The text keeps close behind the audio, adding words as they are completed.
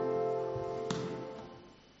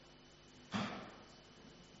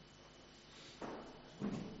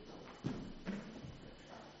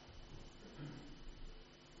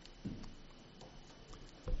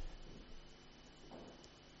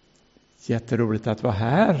Jätteroligt att vara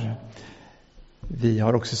här. Vi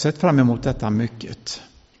har också sett fram emot detta mycket.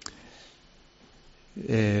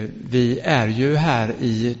 Vi är ju här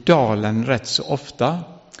i Dalen rätt så ofta.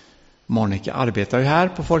 Monica arbetar ju här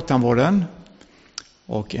på Folktandvården.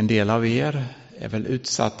 Och en del av er är väl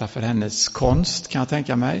utsatta för hennes konst, kan jag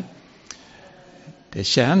tänka mig. Det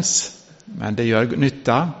känns, men det gör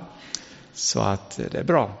nytta. Så att det är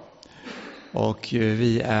bra. Och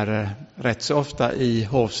vi är rätt så ofta i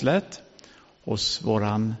Hovslätt hos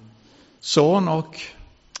våran son och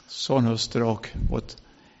sonhustru och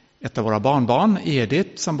ett av våra barnbarn,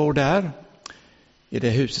 Edith, som bor där. I det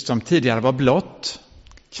huset som tidigare var blått,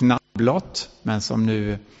 knallblått, men som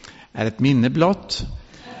nu är ett minne blått.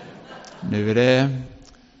 Nu är det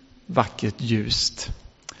vackert ljust.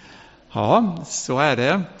 Ja, så är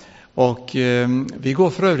det. Och vi går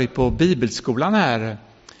för övrigt på bibelskolan här.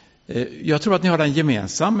 Jag tror att ni har den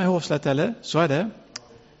gemensam med Hovslätt, eller? Så är det.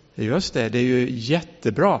 Just det, det är ju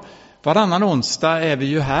jättebra. Varannan onsdag är vi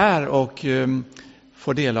ju här och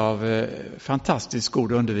får del av fantastiskt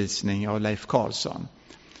god undervisning av Leif Karlsson.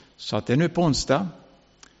 Så att det är nu på onsdag.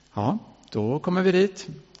 Ja, då kommer vi dit.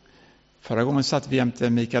 Förra gången satt vi jämte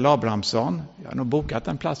Mikael Abrahamsson. Jag har nog bokat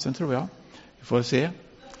den platsen, tror jag. Vi får se.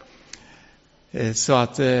 Så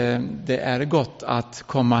att det är gott att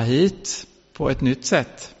komma hit på ett nytt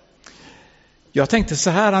sätt. Jag tänkte så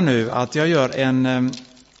här nu att jag gör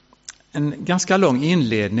en ganska lång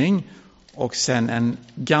inledning och sen en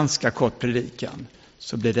ganska kort predikan.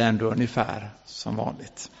 Så blir det ändå ungefär som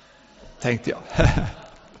vanligt, tänkte jag.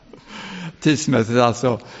 Tidsmässigt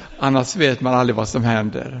alltså. Annars vet man aldrig vad som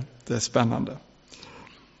händer. Det är spännande.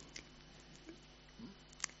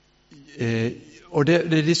 Och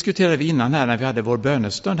det diskuterade vi innan här när vi hade vår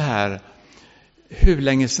bönestund här. Hur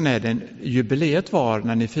länge sedan är det jubileet var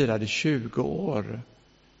när ni firade 20 år?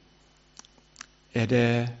 Är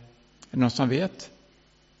det någon som vet?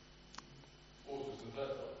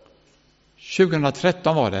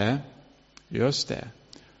 2013 var det. Just det.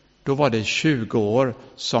 Då var det 20 år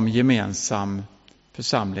som gemensam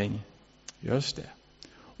församling. Just det.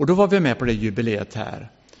 Och då var vi med på det jubileet här.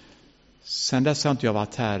 Sen dess har inte jag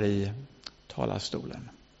varit här i talarstolen.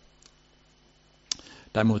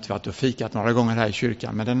 Däremot har jag varit och fikat några gånger här i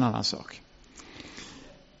kyrkan, men det är en annan sak.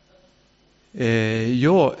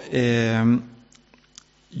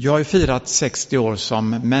 Jag har firat 60 år som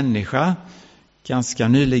människa ganska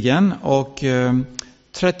nyligen och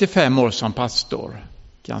 35 år som pastor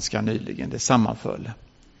ganska nyligen. Det sammanföll.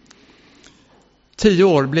 10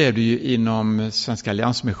 år blev det ju inom Svenska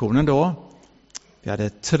Alliansmissionen då. Vi hade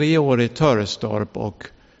 3 år i Törestorp och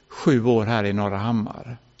 7 år här i Norra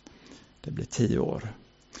Hammar. Det blir 10 år.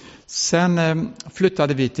 Sen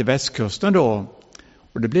flyttade vi till västkusten då.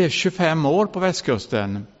 Och det blev 25 år på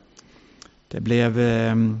västkusten. Det blev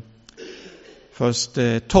först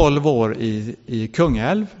 12 år i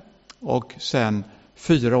Kungälv och sen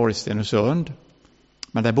 4 år i Stenungsund.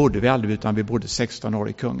 Men där bodde vi aldrig, utan vi bodde 16 år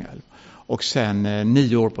i Kungälv. Och sen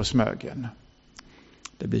 9 år på Smögen.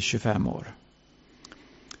 Det blir 25 år.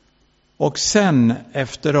 Och sen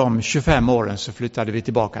efter de 25 åren så flyttade vi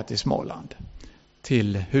tillbaka till Småland.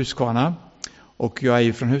 Till Huskvarna. Och jag är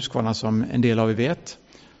ju från Huskvarna som en del av er vet.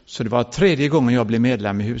 Så det var 3:e gången jag blev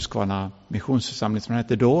medlem i Huskvarna missionsförsamling som den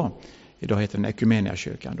hette då. Idag heter den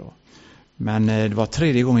Ekumeniakyrkan då. Men det var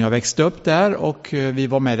 3:e gången jag växte upp där och vi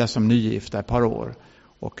var med där som nygifta ett par år.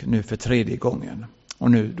 Och nu för 3:e gången.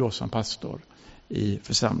 Och nu då som pastor i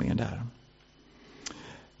församlingen där.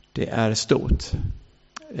 Det är stort.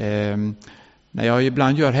 När jag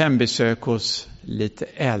ibland gör hembesök hos lite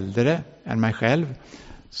äldre än mig själv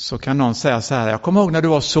så kan någon säga så här: jag kommer ihåg när du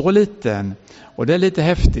var så liten. Och det är lite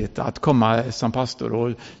häftigt att komma som pastor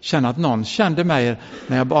och känna att någon kände mig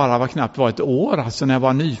när jag bara var knappt ett år, alltså när jag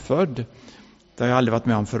var nyfödd. Det har jag aldrig varit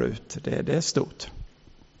med om förut. Det är stort.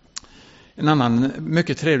 En annan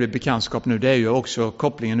mycket trevlig bekantskap nu, det är ju också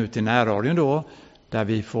kopplingen ut till närradion då, där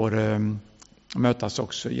vi får mötas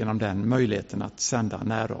också genom den möjligheten att sända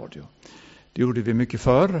närradio. Det gjorde vi mycket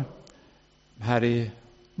förr. Här i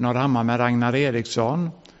Norra Hammar med Ragnar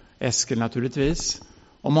Eriksson, Eskil naturligtvis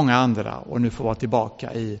och många andra. Och nu får vi vara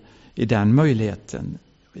tillbaka i den möjligheten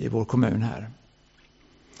i vår kommun här.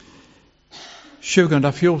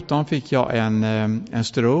 2014 fick jag en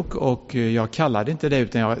stroke och jag kallade inte det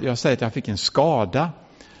utan jag säger att jag fick en skada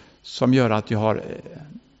som gör att jag har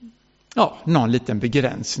någon liten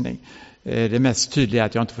begränsning. Det mest tydliga är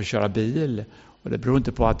att jag inte får köra bil och det beror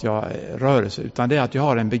inte på att jag rör sig utan det är att jag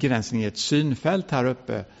har en begränsning i ett synfält här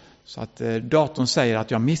uppe så att datorn säger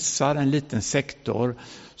att jag missar en liten sektor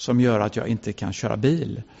som gör att jag inte kan köra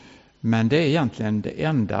bil. Men det är egentligen det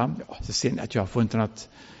enda, att jag får inte något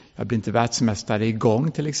Jag blir inte världsmästare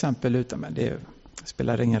igång till exempel, men det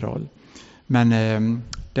spelar ingen roll. Men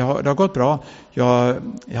det har gått bra. Jag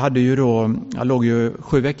låg ju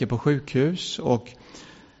 7 veckor på sjukhus och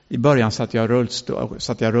i början satt jag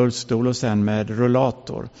rullstol och sen med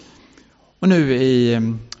rullator. Och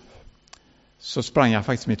nu så sprang jag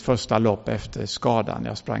faktiskt mitt första lopp efter skadan.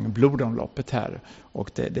 Jag sprang blodomloppet här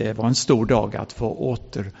och det var en stor dag att få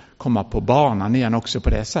återkomma på banan igen också på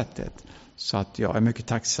det sättet. Så att jag är mycket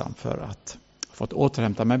tacksam för att ha fått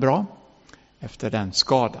återhämta mig bra efter den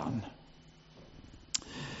skadan.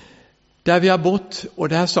 Där vi har bott, och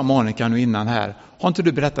det här sa Monica nu innan här, har inte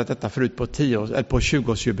du berättat detta förut på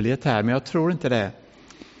 20-årsjubileet här, men jag tror inte det.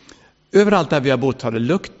 Överallt där vi har bott har det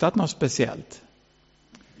luktat något speciellt.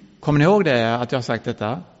 Kommer ni ihåg det, att jag har sagt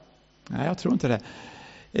detta? Nej, jag tror inte det.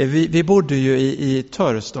 Vi bodde ju i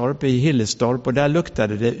Törestorp, i Hillestorp, och där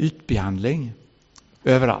luktade det ytbehandling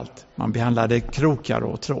överallt. Man behandlade krokar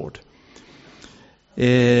och tråd.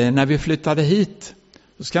 När vi flyttade hit,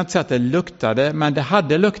 så ska jag inte säga att det luktade, men det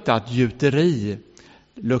hade luktat gjuteri.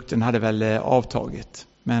 Lukten hade väl avtagit,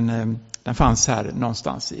 men den fanns här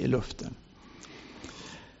någonstans i luften.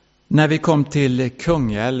 När vi kom till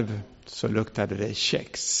Kungälv så luktade det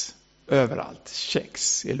kex överallt,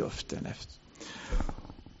 kex i luften.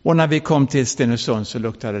 Och när vi kom till Stenungsund så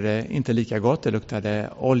luktade det inte lika gott, det luktade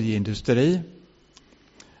oljeindustri.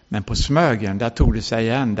 Men på Smögen, där tog det sig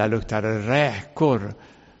igen, där luktade räkor,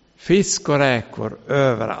 fisk och räkor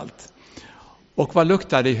överallt. Och vad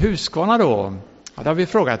luktade i Huskvarna då? Ja, det har vi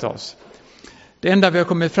frågat oss. Det enda vi har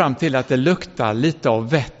kommit fram till är att det luktar lite av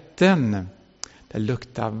Vättern. Det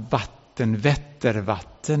luktar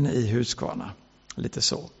Vättervatten i Huskvarna. Lite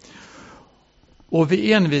så. Och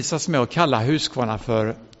vi envisas med att kalla Huskvarna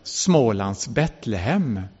för Smålands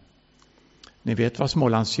Betlehem. Ni vet vad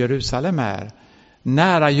Smålands Jerusalem är.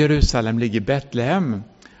 Nära Jerusalem ligger Betlehem.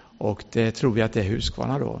 Och det tror vi att det är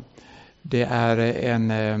Huskvarna då. Det är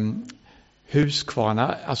en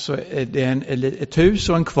huskvarna, alltså det är ett hus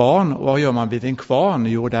och en kvarn. Och vad gör man vid en kvarn?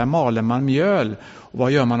 Jo, där maler man mjöl. Och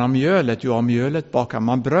vad gör man av mjölet? Jo, av mjölet bakar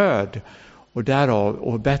man bröd.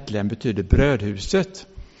 Och Betlehem betyder brödhuset.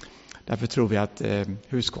 Därför tror vi att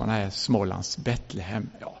Huskvarna är Smålands Betlehem.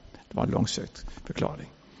 Ja, det var en långsökt förklaring.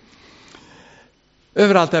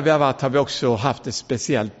 Överallt där vi har varit har vi också haft ett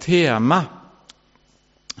speciellt tema.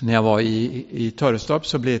 När jag var i Törestorp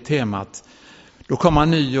så blev temat, då kom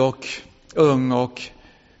man ny och ung och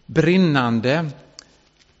brinnande.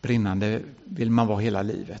 Brinnande vill man vara hela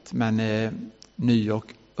livet, men ny och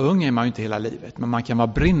ung är man ju inte hela livet, men man kan vara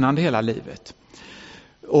brinnande hela livet.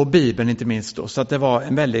 Och Bibeln inte minst då, så att det var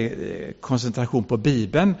en väldig koncentration på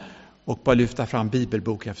Bibeln och bara lyfta fram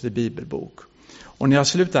bibelbok efter bibelbok. Och när jag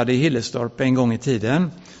slutade i Hillestorp en gång i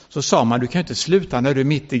tiden så sa man, du kan inte sluta när du är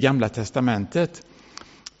mitt i Gamla testamentet.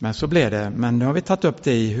 Men så blev det. Men nu har vi tagit upp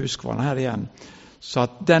det i Huskvarna här igen. Så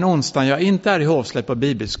att den onsdagen jag inte är i Hovslätt på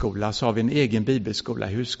bibelskola så har vi en egen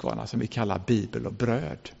bibelskola i Huskvarna som vi kallar Bibel och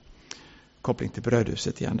bröd. Koppling till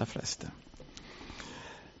brödhuset igen där förresten.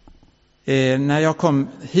 När jag kom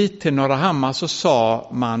hit till Norra Hammar så sa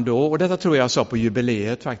man då, och detta tror jag sa på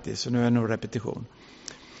jubileet faktiskt, så nu är det nog repetition.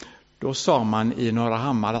 Då sa man i Norra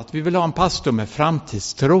Hammar att vi vill ha en pastor med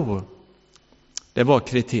framtidstro. Det var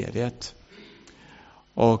kriteriet.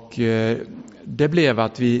 Och det blev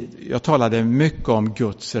att jag talade mycket om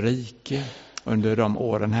Guds rike under de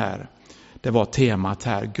åren här. Det var temat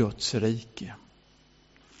här, Guds rike.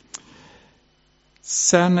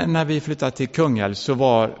 Sen när vi flyttade till Kungälv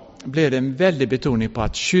så blev det en väldig betoning på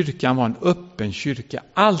att kyrkan var en öppen kyrka.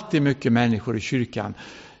 Alltid mycket människor i kyrkan.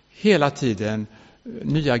 Hela tiden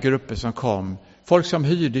nya grupper som kom. Folk som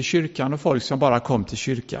hyrde kyrkan och folk som bara kom till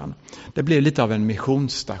kyrkan. Det blev lite av en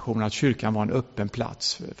missionsstation, att kyrkan var en öppen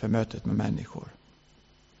plats för mötet med människor.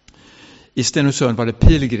 I Stenungsund var det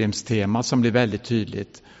pilgrimstema som blev väldigt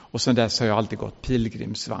tydligt. Och sen dess har jag alltid gått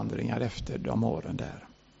pilgrimsvandringar efter de åren där.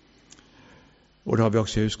 Och då har vi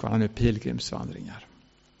också i Huskvarna nu pilgrimsvandringar.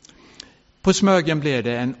 På Smögen blev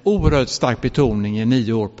det en oerhört stark betoning i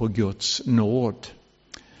 9 år på Guds nåd.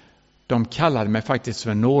 De kallade mig faktiskt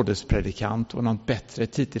för nådespredikant, och någon bättre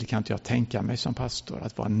titel kan inte jag tänka mig som pastor,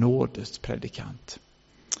 att vara nådespredikant.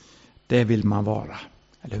 Det vill man vara,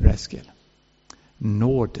 eller hur Eskil?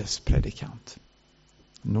 Nådespredikant,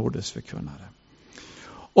 nådesförkunnare.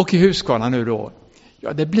 Och i Huskvarna nu då,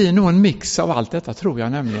 ja, det blir nog en mix av allt detta tror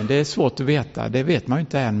jag nämligen. Det är svårt att veta, det vet man ju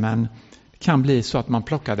inte än, men det kan bli så att man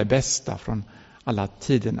plockar det bästa från alla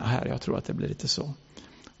tiderna här. Jag tror att det blir lite så.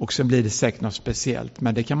 Och sen blir det säkert något speciellt.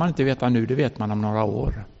 Men det kan man inte veta nu, det vet man om några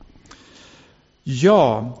år.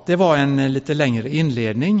 Ja, det var en lite längre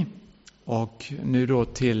inledning. Och nu då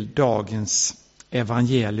till dagens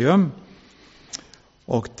evangelium.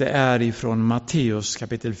 Och det är ifrån Matteus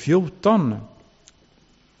kapitel 14.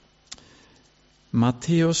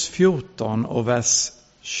 Matteus 14 och vers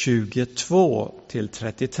 22 till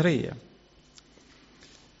 33.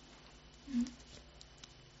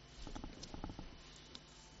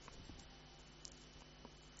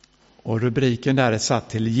 Och rubriken där är satt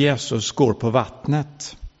till Jesus går på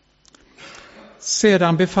vattnet.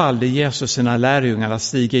 Sedan befallde Jesus sina lärjungar att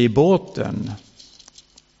stiga i båten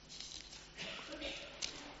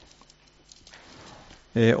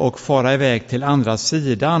och fara iväg till andra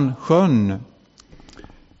sidan sjön.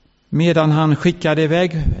 Medan han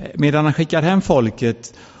skickade hem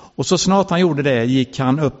folket, och så snart han gjorde det gick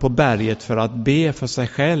han upp på berget för att be för sig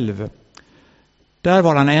själv. Där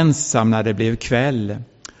var han ensam när det blev kväll.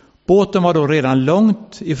 Båten var då redan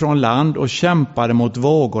långt ifrån land och kämpade mot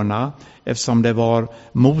vågorna eftersom det var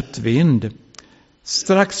motvind.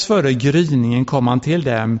 Strax före gryningen kom han till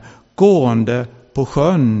dem gående på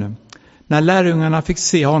sjön. När lärjungarna fick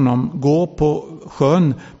se honom gå på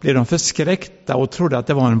sjön blev de förskräckta och trodde att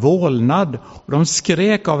det var en vålnad, och de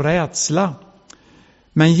skrek av rädsla.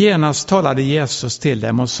 Men genast talade Jesus till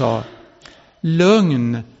dem och sa: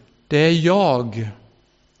 Lugn, det är jag.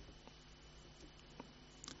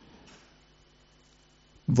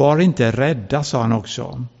 Var inte rädda, sa han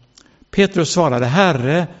också. Petrus svarade: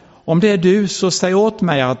 Herre, om det är du, så säg åt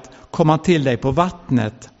mig att komma till dig på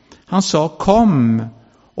vattnet. Han sa: Kom.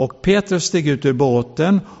 Och Petrus steg ut ur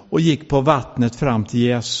båten och gick på vattnet fram till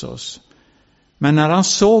Jesus. Men när han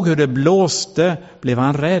såg hur det blåste blev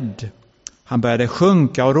han rädd. Han började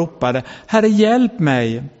sjunka och ropade: Herre, hjälp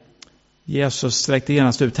mig! Jesus sträckte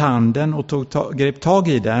genast ut handen och grep tag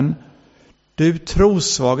i den. Du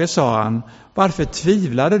trosvage, sa han, varför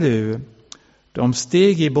tvivlade du? De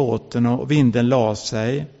steg i båten och vinden la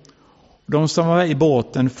sig. De som var i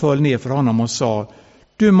båten föll ner för honom och sa: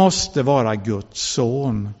 Du måste vara Guds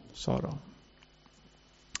son, sa de.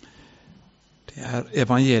 Det är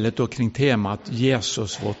evangeliet då kring temat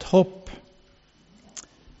Jesus vårt hopp.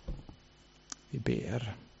 Vi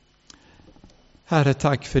ber. Herre,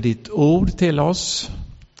 tack för ditt ord till oss.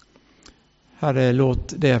 Herre,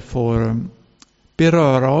 låt det få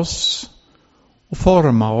beröra oss och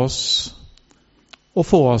forma oss och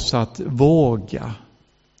få oss att våga.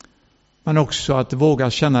 Men också att våga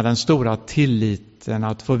känna den stora tilliten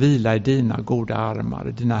att få vila i dina goda armar,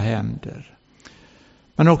 i dina händer.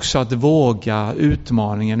 Men också att våga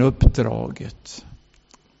utmaningen, uppdraget.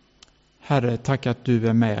 Herre, tack att du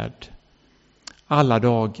är med alla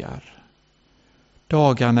dagar.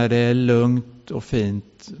 Dagar när det är lugnt och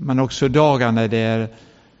fint, men också dagar när det är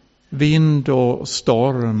vind och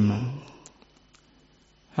storm.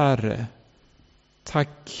 Herre,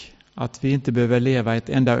 tack att vi inte behöver leva ett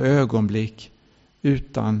enda ögonblick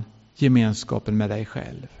utan gemenskapen med dig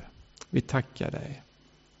själv. Vi tackar dig.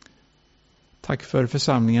 Tack för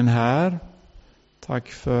församlingen här. Tack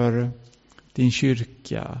för din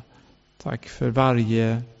kyrka. Tack för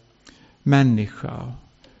varje människa.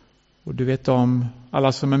 Och du vet om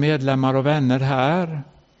alla som är medlemmar och vänner här.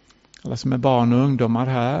 Alla som är barn och ungdomar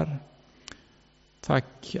här.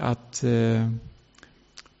 Tack att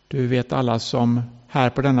du vet alla som här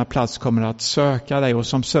på denna plats kommer att söka dig och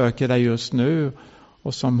som söker dig just nu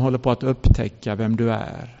och som håller på att upptäcka vem du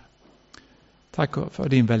är. Tack för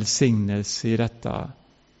din välsignelse i detta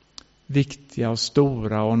viktiga och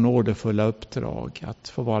stora och nådefulla uppdrag att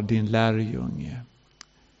få vara din lärjunge.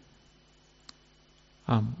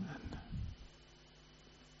 Amen.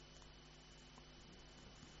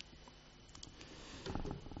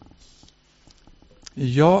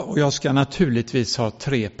 Ja, och jag ska naturligtvis ha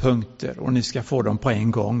 3 punkter och ni ska få dem på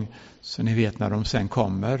en gång så ni vet när de sen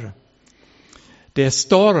kommer. Det är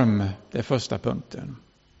storm, det är första punkten.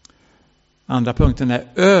 Andra punkten är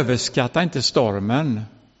överskatta inte stormen.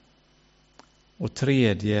 Och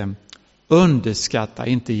tredje, underskatta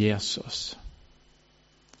inte Jesus.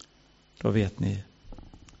 Då vet ni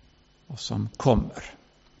vad som kommer.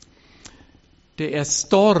 Det är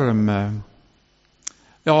storm.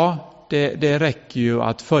 Ja, det räcker ju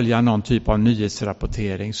att följa någon typ av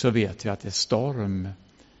nyhetsrapportering så vet vi att det är storm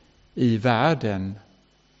i världen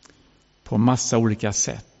på massa olika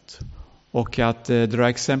sätt. Och att dra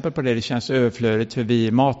exempel på det känns överflödigt för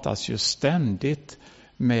vi matas ju ständigt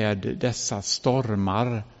med dessa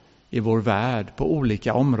stormar i vår värld på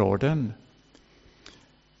olika områden.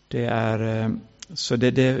 Så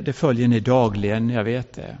det följer ni dagligen, jag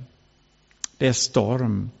vet det. Det är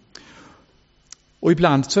storm. Och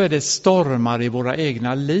ibland så är det stormar i våra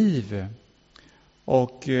egna liv.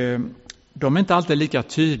 Och de är inte alltid lika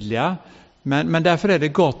tydliga. Men därför är det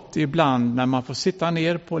gott ibland när man får sitta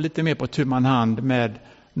ner på lite mer på tu man hand med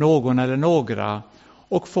någon eller några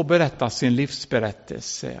och få berätta sin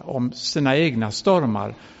livsberättelse om sina egna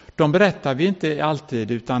stormar. De berättar vi inte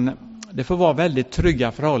alltid, utan det får vara väldigt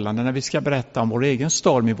trygga förhållanden när vi ska berätta om vår egen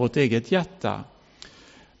storm i vårt eget hjärta.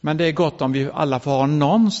 Men det är gott om vi alla får ha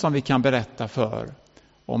någon som vi kan berätta för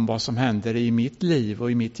om vad som händer i mitt liv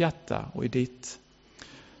och i mitt hjärta och i ditt.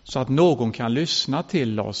 Så att någon kan lyssna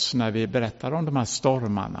till oss när vi berättar om de här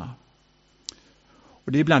stormarna.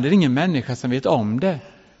 Och ibland är det ingen människa som vet om det,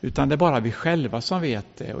 utan det är bara vi själva som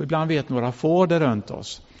vet det. Och ibland vet några få det runt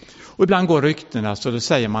oss. Och ibland går ryktena, så då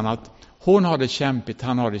säger man att hon har det kämpigt,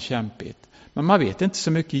 han har det kämpigt. Men man vet inte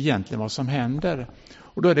så mycket egentligen vad som händer.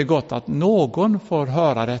 Och då är det gott att någon får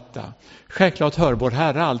höra detta. Självklart hör vår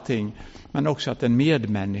Herre allting, men också att en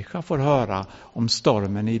medmänniska får höra om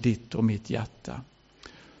stormen i ditt och mitt hjärta.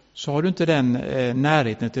 Så har du inte den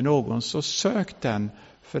närheten till någon, så sök den.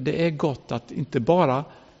 För det är gott att inte bara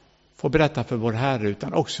få berätta för vår Herre,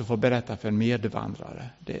 utan också få berätta för en medvandrare.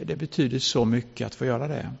 Det betyder så mycket att få göra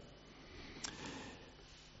det.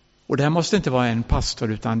 Och det här måste inte vara en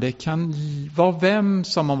pastor, utan det kan vara vem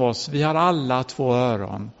som av oss. Vi har alla 2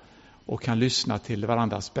 öron och kan lyssna till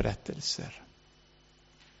varandras berättelser.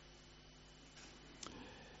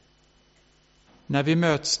 När vi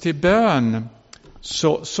möts till bön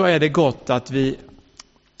så är det gott att vi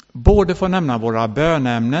både får nämna våra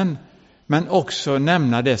bönämnen, men också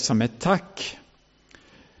nämna det som ett tack.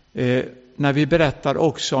 När vi berättar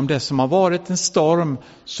också om det som har varit en storm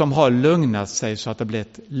som har lugnat sig så att det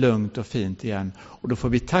blivit lugnt och fint igen. Och då får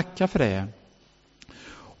vi tacka för det.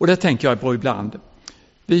 Och det tänker jag på ibland.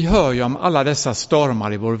 Vi hör ju om alla dessa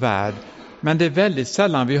stormar i vår värld, men det är väldigt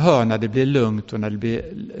sällan vi hör när det blir lugnt och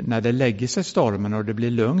när det lägger sig stormen och det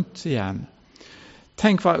blir lugnt igen.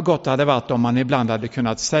 Tänk vad gott det hade varit om man ibland hade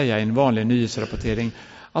kunnat säga i en vanlig nyhetsrapportering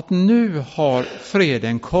att nu har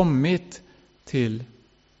freden kommit till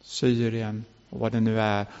Syrien och vad det nu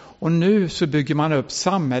är. Och nu så bygger man upp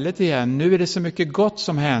samhället igen. Nu är det så mycket gott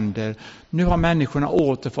som händer. Nu har människorna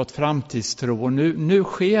återfått framtidstro och nu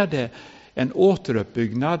sker det en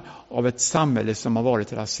återuppbyggnad av ett samhälle som har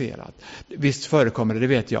varit raserat. Visst förekommer det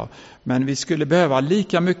vet jag. Men vi skulle behöva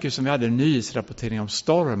lika mycket som vi hade nyhetsrapportering om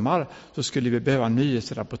stormar, så skulle vi behöva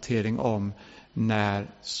nyhetsrapportering om när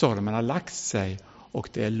stormen har lagt sig och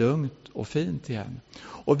det är lugnt och fint igen.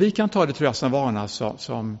 Och vi kan ta det tror jag som vana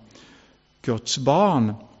som Guds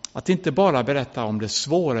barn, att inte bara berätta om det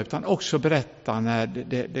svåra utan också berätta när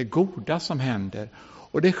det goda som händer.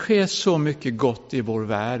 Och det sker så mycket gott i vår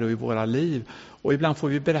värld och i våra liv. Och ibland får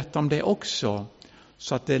vi berätta om det också.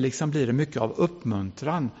 Så att det liksom blir mycket av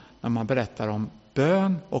uppmuntran när man berättar om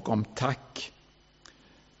bön och om tack.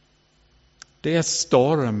 Det är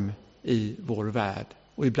storm i vår värld.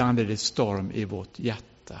 Och ibland är det storm i vårt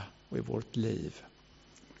hjärta och i vårt liv.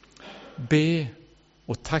 Be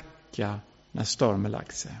och tacka när stormen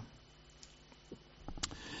lagt sig.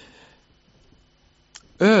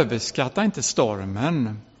 Överskatta inte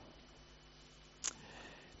stormen.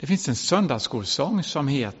 Det finns en söndagsskolsång som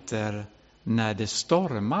heter När det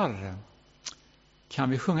stormar. Kan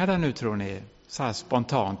vi sjunga den nu tror ni? Så här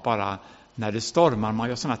spontant bara. När det stormar, man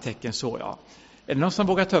gör sådana tecken så ja. Är det någon som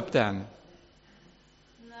vågar ta upp den?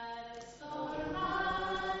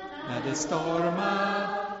 När det stormar,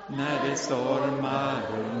 när det stormar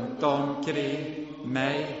runt omkring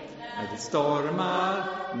mig. När det stormar,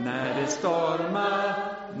 när det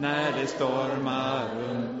stormar, när det stormar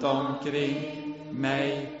runt omkring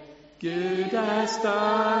mig. Gud är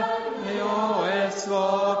stark när jag är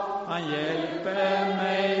svag, han hjälper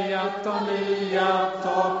mig att ta nya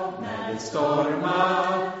tag. När det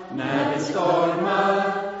stormar, när det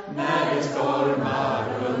stormar, när det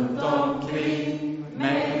stormar runt omkring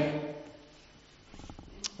mig.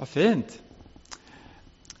 Vad fint.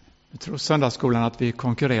 Jag tror söndagsskolan att vi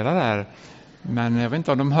konkurrerar där. Men jag vet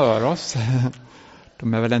inte om de hör oss.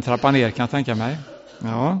 De är väl en trappa ner kan jag tänka mig.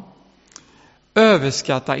 Ja.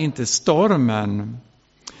 Överskatta inte stormen.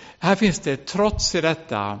 Här finns det trots i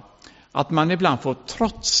detta. Att man ibland får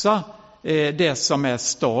trotsa det som är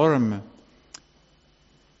storm.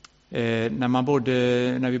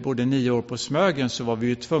 När vi bodde 9 år på Smögen så var vi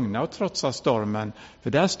ju tvungna att trotsa stormen. För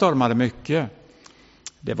där stormade mycket.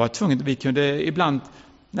 Det var tvunget. Vi kunde ibland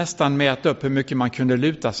nästan mäta upp hur mycket man kunde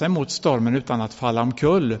luta sig mot stormen utan att falla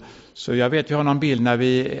omkull. Så jag vet, vi har någon bild när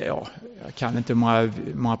jag kan inte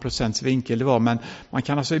hur många procents vinkel det var, men man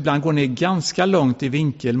kan alltså ibland gå ner ganska långt i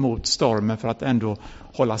vinkel mot stormen för att ändå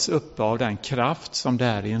hållas uppe av den kraft som det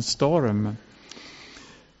är i en storm.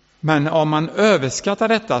 Men om man överskattar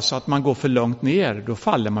detta så att man går för långt ner, då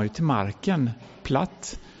faller man ju till marken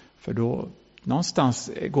platt. För då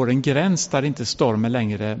någonstans går en gräns där inte stormen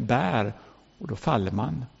längre bär och då faller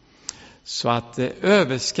man. Så att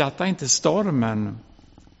överskatta inte stormen.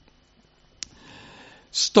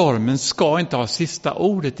 Stormen ska inte ha sista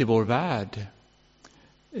ordet i vår värld.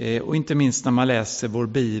 Och inte minst när man läser vår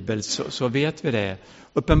bibel så vet vi det.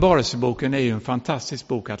 Uppenbarelseboken är ju en fantastisk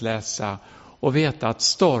bok att läsa och veta att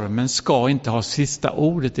stormen ska inte ha sista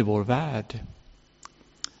ordet i vår värld.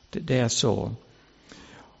 Det är så.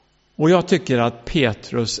 Och jag tycker att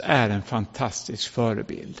Petrus är en fantastisk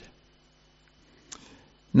förebild.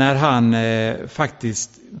 När han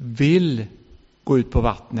faktiskt vill gå ut på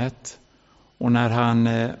vattnet och när han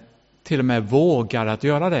till och med vågar att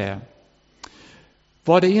göra det.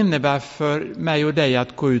 Vad det innebär för mig och dig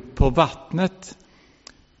att gå ut på vattnet,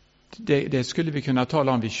 det skulle vi kunna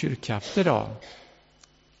tala om vid kyrkafton idag.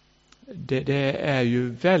 Det är ju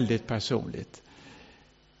väldigt personligt.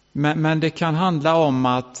 Men det kan handla om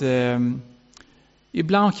att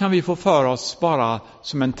ibland kan vi få för oss bara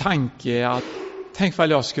som en tanke att tänk vad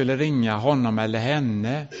jag skulle ringa honom eller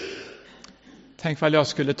henne. Tänk vad jag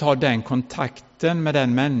skulle ta den kontakten med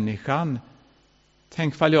den människan.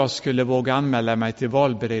 Tänk vad jag skulle våga anmäla mig till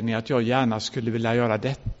valberedningen att jag gärna skulle vilja göra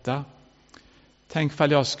detta. Tänk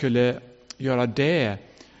vad jag skulle göra det.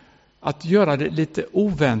 Att göra det lite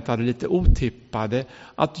oväntade, lite otippade.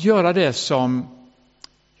 Att göra det som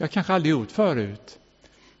jag kanske aldrig gjort förut.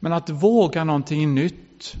 Men att våga någonting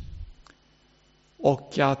nytt.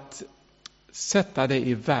 Och att sätta det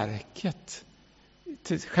i verket.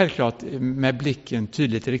 Självklart med blicken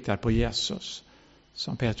tydligt riktad på Jesus.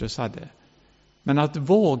 Som Petrus hade. Men att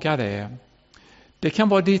våga det kan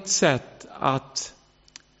vara ditt sätt att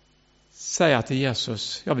säga till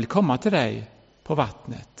Jesus, jag vill komma till dig på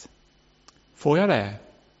vattnet. Får jag det?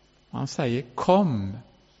 Han säger, kom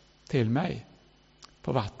till mig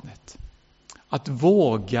på vattnet. Att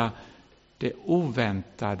våga det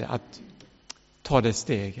oväntade, att ta det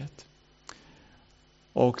steget.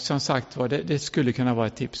 Och som sagt var, det skulle kunna vara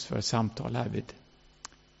ett tips för ett samtal här vid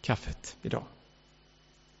kaffet idag.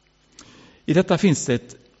 I detta finns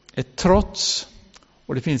det ett trots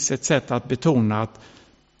och det finns ett sätt att betona att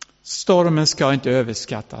stormen ska inte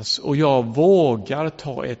överskattas och jag vågar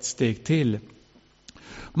ta ett steg till.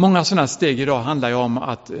 Många sådana steg idag handlar ju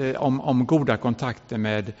om goda kontakter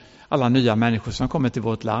med alla nya människor som kommer till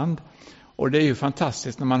vårt land. Och det är ju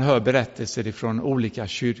fantastiskt när man hör berättelser från olika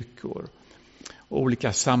kyrkor och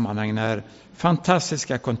olika sammanhang när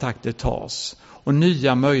fantastiska kontakter tas och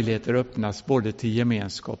nya möjligheter öppnas både till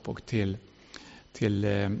gemenskap och till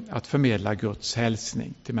att förmedla Guds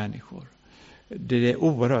hälsning till människor. Det är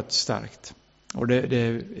oerhört starkt. Och jag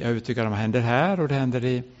är övertygad om att det händer här och det händer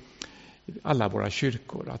i alla våra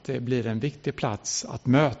kyrkor. Att det blir en viktig plats att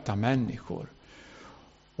möta människor.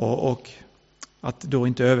 Och att då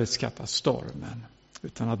inte överskatta stormen.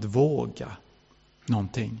 Utan att våga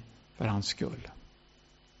någonting för hans skull.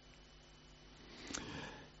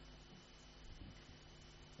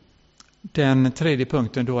 Den tredje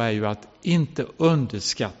punkten då är ju att inte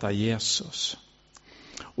underskatta Jesus.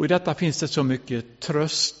 Och i detta finns det så mycket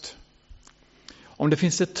tröst. Om det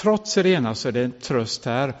finns ett trots i det ena så är det en tröst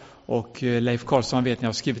här. Och Leif Karlsson vet ni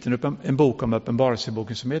har skrivit en bok om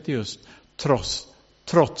uppenbarelseboken som heter just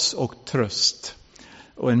Trots och tröst.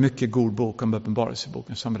 Och en mycket god bok om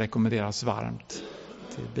uppenbarelseboken som rekommenderas varmt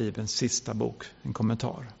till Bibelns sista bok, en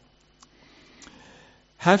kommentar.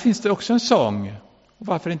 Här finns det också en sång. Och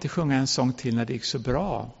varför inte sjunga en sång till när det gick så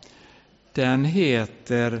bra? Den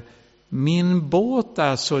heter Min båt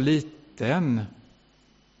är så liten.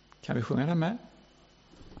 Kan vi sjunga den med?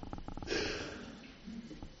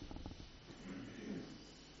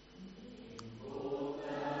 Min båt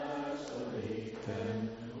är så liten,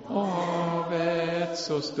 havet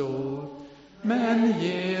så stort, men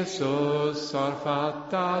Jesus har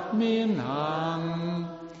fattat min hand.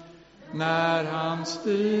 När han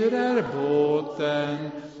styrer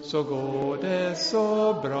båten så går det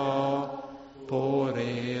så bra på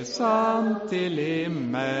resan till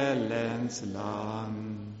himmelens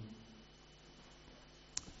land.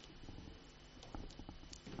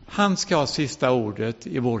 Han ska ha sista ordet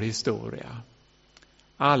i vår historia.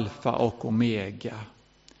 Alfa och omega.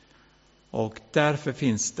 Och därför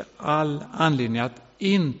finns det all anledning att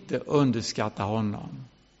inte underskatta honom.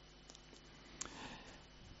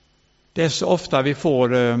 Det är så ofta vi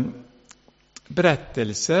får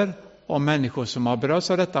berättelser om människor som har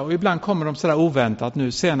berörts av detta. Och ibland kommer de sådär oväntat.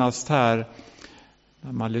 Nu senast här,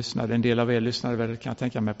 när man lyssnade, en del av er lyssnade väl, kan jag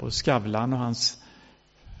tänka mig, på Skavlan och hans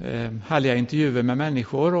härliga intervjuer med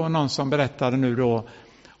människor. Och någon som berättade nu då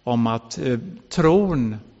om att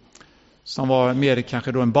tron som var mer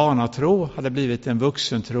kanske då en barnatro, hade blivit en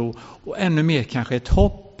vuxentro och ännu mer kanske ett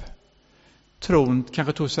hopp. Tron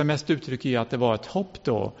kanske tog sig mest uttryck i att det var ett hopp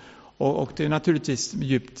då. Och det är naturligtvis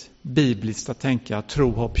djupt bibliskt att tänka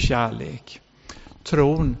tro, hopp, kärlek.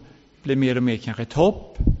 Tron blir mer och mer kanske ett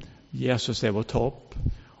hopp. Jesus är vårt hopp.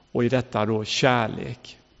 Och i detta då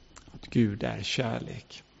kärlek. Att Gud är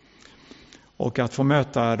kärlek. Och att få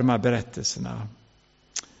möta de här berättelserna.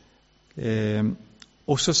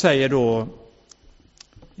 Och så säger då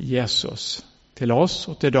Jesus till oss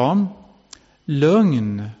och till dem: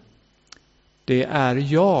 lugn, det är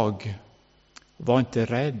jag. Var inte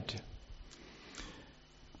rädd.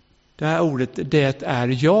 Det här ordet, det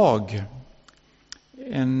är jag.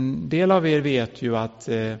 En del av er vet ju att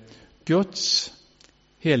Guds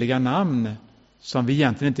heliga namn, som vi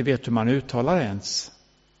egentligen inte vet hur man uttalar ens,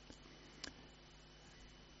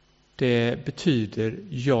 det betyder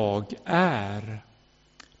jag är.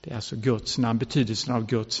 Det är alltså Guds namn, betydelsen av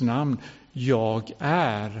Guds namn. Jag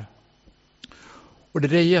är. Och det är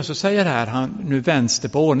det Jesus säger här, han nu vänster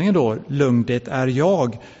på ordningen då, lugn, det är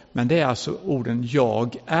jag. Men det är alltså orden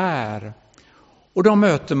jag är. Och de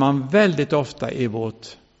möter man väldigt ofta i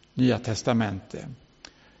vårt Nya testamente.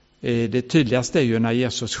 Det tydligaste är ju när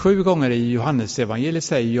Jesus 7 gånger i Johannes evangeliet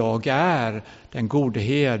säger jag är den gode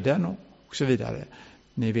herden och så vidare.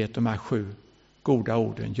 Ni vet de här 7 goda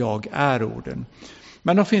orden, jag är orden.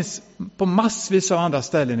 Men de finns på massvis av andra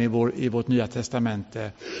ställen i vårt Nya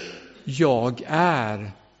testamente. Jag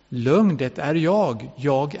är, lugn, det är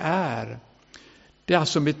jag är. Det är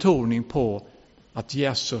alltså en betoning på att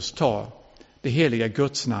Jesus tar det heliga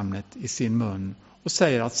Gudsnamnet i sin mun och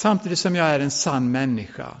säger att samtidigt som jag är en sann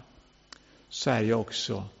människa så är jag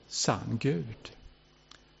också sann Gud.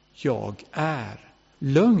 Jag är,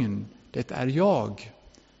 lugn, det är jag,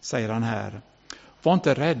 säger han här. Var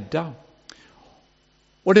inte rädda.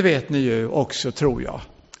 Och det vet ni ju också, tror jag,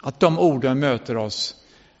 att de orden möter oss.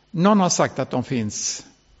 Någon har sagt att de finns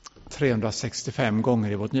 365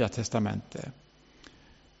 gånger i vårt Nya testamente.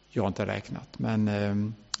 Jag har inte räknat,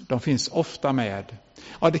 men de finns ofta med.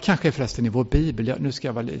 Ja, det kanske är förresten i vår bibel, nu ska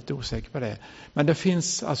jag vara lite osäker på det. Men det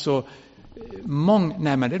finns alltså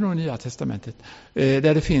nej, men det är nog Nya testamentet.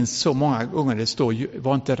 Där det finns så många gånger det står,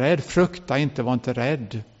 var inte rädd, frukta inte, var inte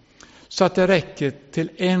rädd. Så att det räcker till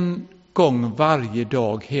en gång varje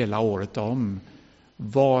dag hela året om.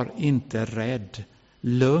 Var inte rädd.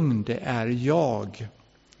 Lugn, det är jag.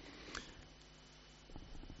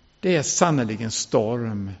 Det är sannoliken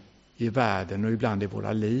storm i världen och ibland i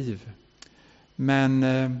våra liv. Men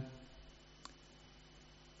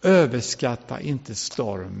överskatta inte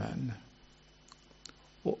stormen.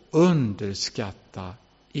 Och underskatta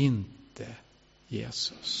inte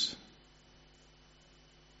Jesus.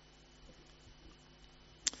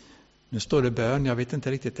 Nu står det bön, jag vet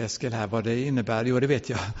inte riktigt Eskil här vad det innebär, jo det vet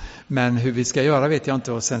jag. Men hur vi ska göra vet jag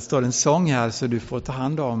inte, och sen står det en sång här så du får ta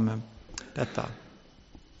hand om detta.